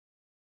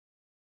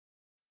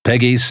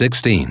Peggy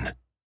 16.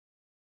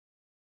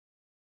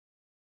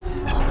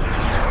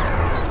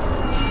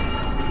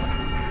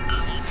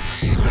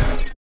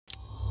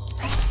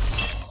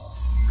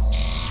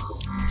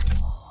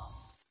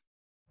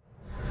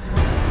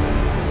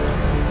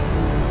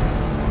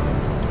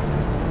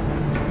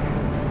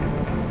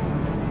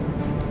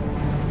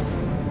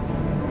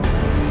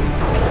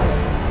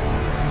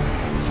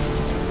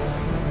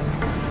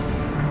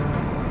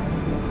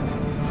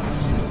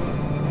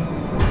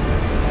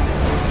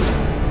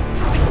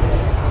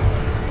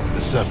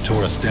 The sub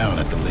tore us down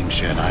at the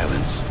Lingshan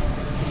Islands.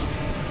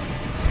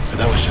 But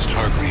that was just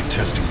Hargreave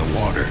testing the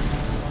water.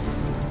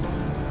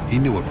 He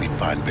knew what we'd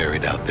find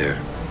buried out there.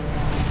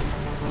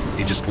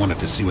 He just wanted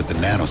to see what the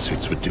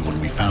nanosuits would do when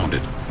we found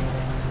it.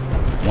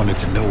 Wanted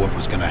to know what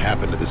was going to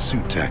happen to the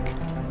suit tech.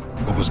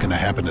 What was going to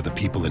happen to the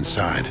people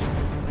inside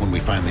when we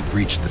finally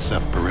breached the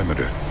Ceph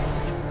perimeter.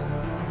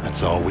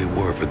 That's all we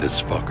were for this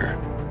fucker.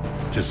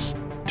 Just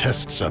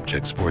test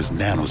subjects for his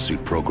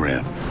nanosuit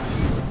program.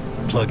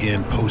 Plug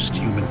in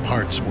post-human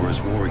parts for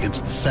his war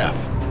against the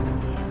Ceph.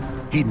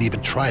 He didn't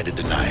even try to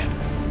deny it.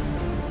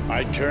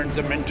 I turned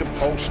them into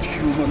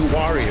post-human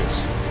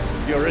warriors.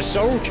 You're a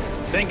soldier.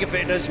 Think of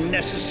it as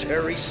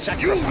necessary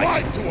sacrifice. You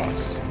lied to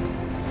us!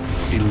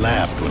 He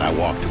laughed when I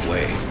walked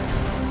away.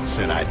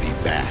 Said I'd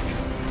be back.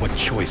 What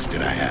choice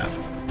did I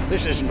have?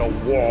 This isn't a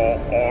war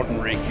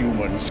ordinary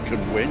humans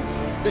can win.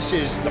 This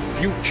is the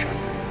future.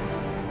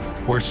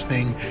 Worst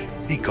thing,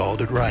 he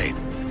called it right.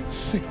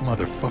 Sick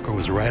motherfucker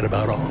was right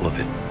about all of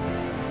it.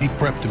 He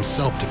prepped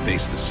himself to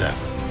face the Ceph.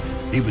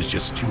 He was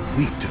just too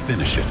weak to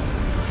finish it.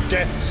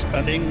 Death's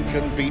an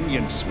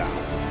inconvenience now.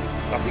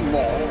 Nothing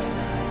more.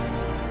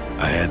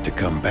 I had to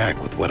come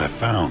back with what I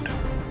found.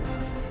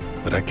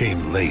 But I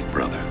came late,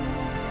 brother.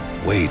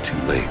 Way too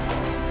late.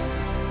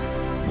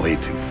 Way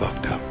too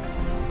fucked up.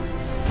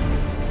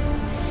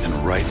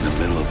 And right in the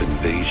middle of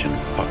Invasion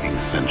fucking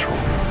Central.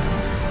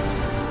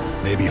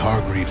 Maybe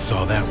Hargreave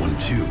saw that one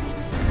too.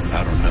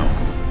 I don't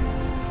know.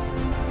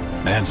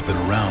 Man's been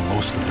around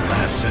most of the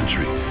last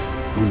century.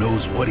 Who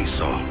knows what he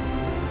saw?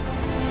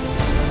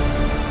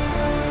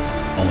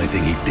 Only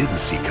thing he didn't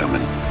see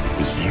coming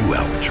was you,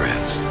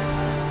 Alcatraz.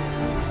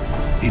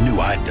 He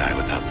knew I'd die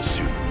without the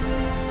suit,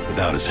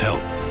 without his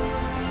help.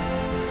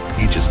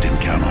 He just didn't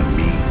count on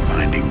me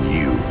finding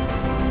you.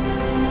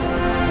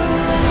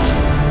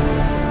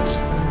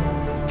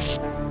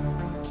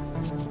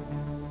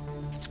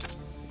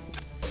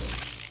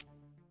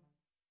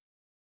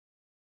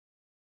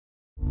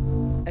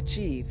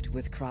 Achieved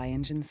with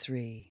CryEngine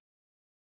 3.